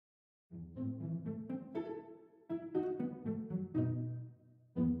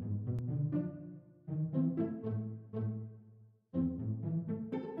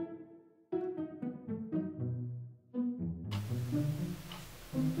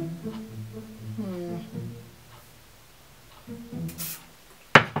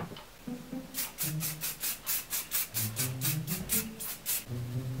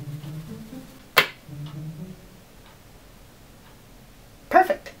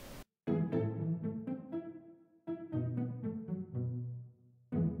Perfect.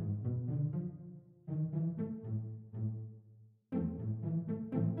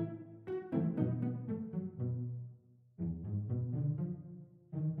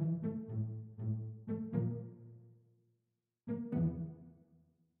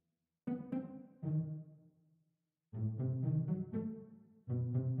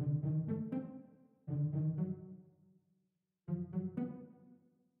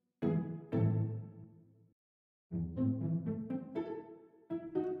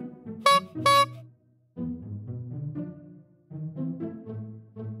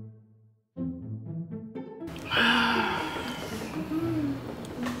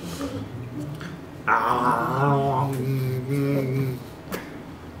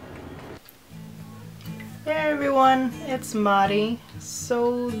 Hey everyone, it's Madi.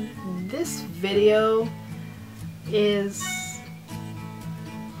 So this video is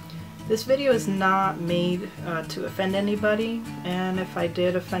not made to offend anybody, and if I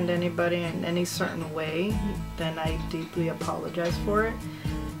did offend anybody in any certain way, then I deeply apologize for it,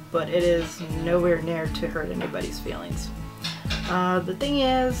 but it is nowhere near to hurt anybody's feelings. The thing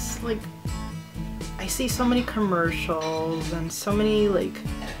is, like, I see so many commercials and so many, like,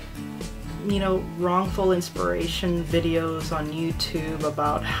 you know, wrongful inspiration videos on YouTube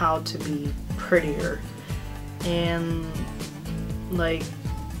about how to be prettier, and like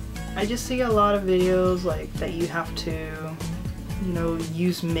I just see a lot of videos like that you have to, you know,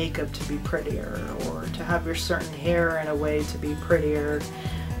 use makeup to be prettier, or to have your certain hair in a way to be prettier,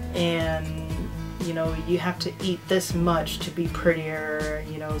 and you know, you have to eat this much to be prettier,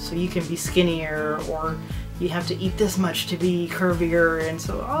 you know, so you can be skinnier, or you have to eat this much to be curvier, and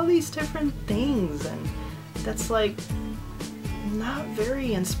so all these different things, and that's like not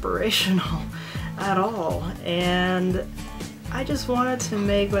very inspirational at all. And I just wanted to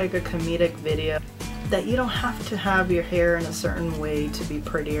make like a comedic video that you don't have to have your hair in a certain way to be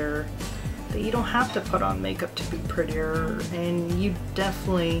prettier, that you don't have to put on makeup to be prettier, and you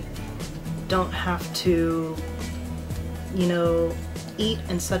definitely don't have to, you know, eat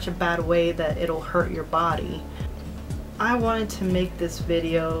in such a bad way that it'll hurt your body. I wanted to make this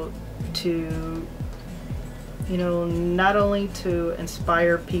video to, you know, not only to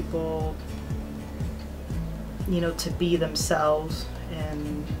inspire people, you know, to be themselves,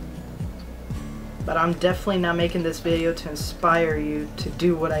 but I'm definitely not making this video to inspire you to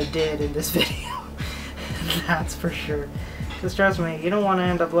do what I did in this video. That's for sure. Because trust me, you don't want to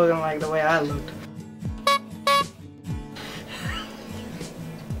end up looking like the way I looked.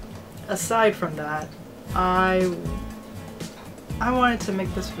 Aside from that, I wanted to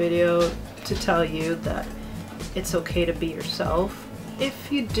make this video to tell you that it's okay to be yourself.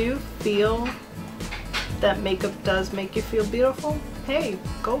 If you do feel that makeup does make you feel beautiful, hey,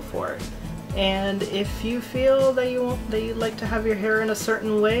 go for it. And if you feel that you'd like to have your hair in a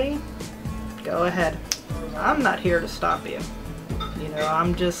certain way, go ahead. I'm not here to stop you. You know,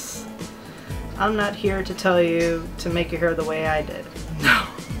 I'm not here to tell you to make your hair the way I did. No.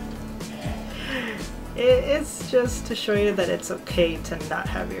 It's just to show you that it's okay to not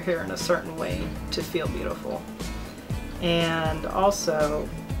have your hair in a certain way to feel beautiful. And also,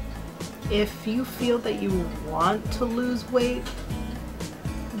 if you feel that you want to lose weight,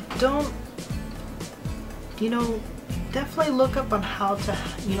 don't, you know, definitely look up on how to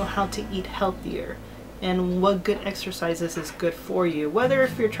eat healthier and what good exercises is good for you, whether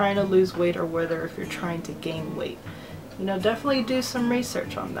if you're trying to lose weight or whether if you're trying to gain weight. You know, definitely do some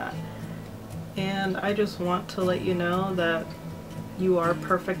research on that. And I just want to let you know that you are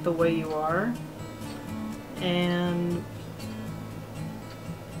perfect the way you are, and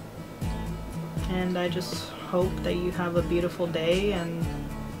I just hope that you have a beautiful day and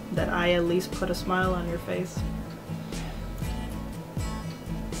that I at least put a smile on your face.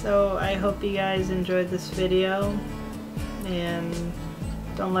 So I hope you guys enjoyed this video, and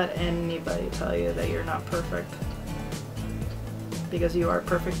don't let anybody tell you that you're not perfect, because you are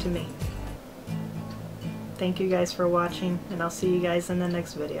perfect to me. Thank you guys for watching, and I'll see you guys in the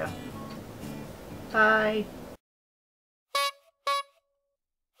next video. Bye!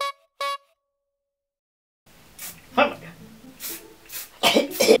 Oh my God.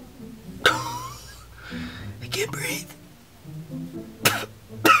 can't breathe.